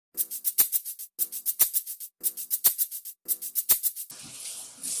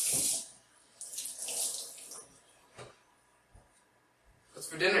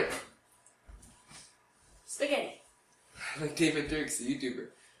dinner? Spaghetti. Like David Dirks, the YouTuber.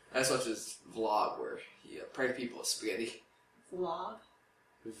 I just watched his vlog where he pranked people with spaghetti. Vlog?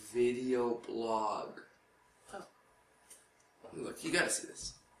 Video blog. Oh. Look, you gotta see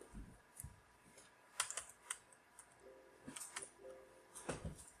this.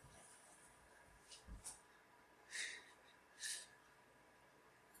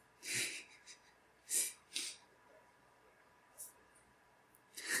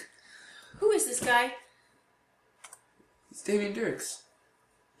 Who is this guy? It's David Dirks.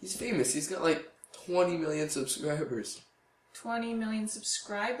 He's famous. He's got like 20 million subscribers. 20 million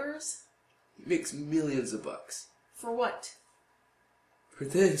subscribers? He makes millions of bucks. For what? For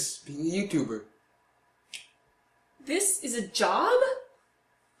this, being a YouTuber. This is a job?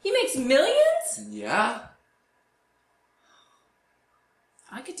 He makes millions? Yeah?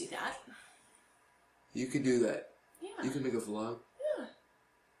 I could do that. You could do that. Yeah. You can make a vlog. Yeah.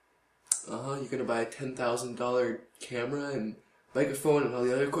 You're gonna buy a $10,000 camera and microphone and all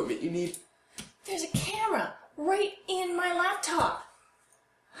the other equipment you need. There's a camera right in my laptop.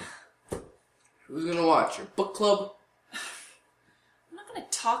 Who's gonna watch? Your book club? I'm not going to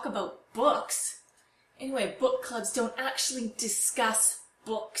talk about books. Anyway, book clubs don't actually discuss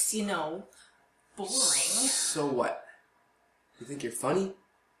books, you know. Boring. So what? You think you're funny?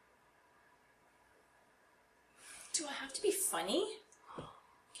 Do I have to be funny?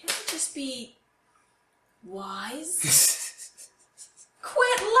 Can't I just be wise?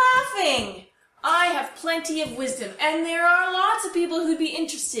 Quit laughing! I have plenty of wisdom, and there are lots of people who'd be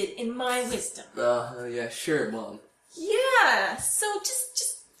interested in my wisdom. Yeah, sure, Mom. Yeah, so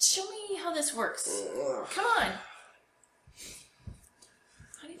just show me how this works. Come on.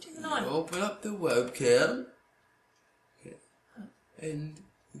 How do you turn it on? Open up the webcam. And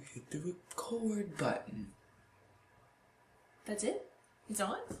you hit the record button. That's it? It's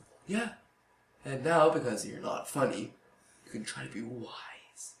on? Yeah. And now, because you're not funny, you can try to be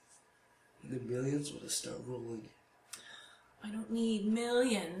wise. And the millions will just start rolling in. I don't need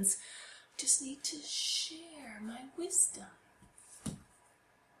millions. Just need to share my wisdom.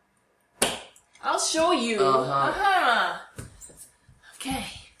 I'll show you. Okay.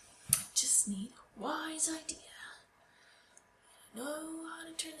 Just need a wise idea. I know how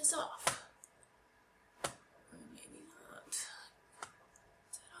to turn this off. Or maybe not.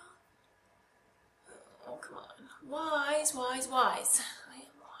 Is it on? Oh, come on. Wise, wise, wise. I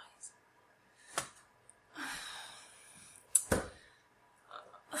am wise.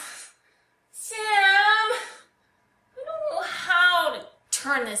 Sam! I don't know how to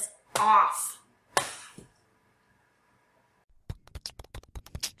turn this off.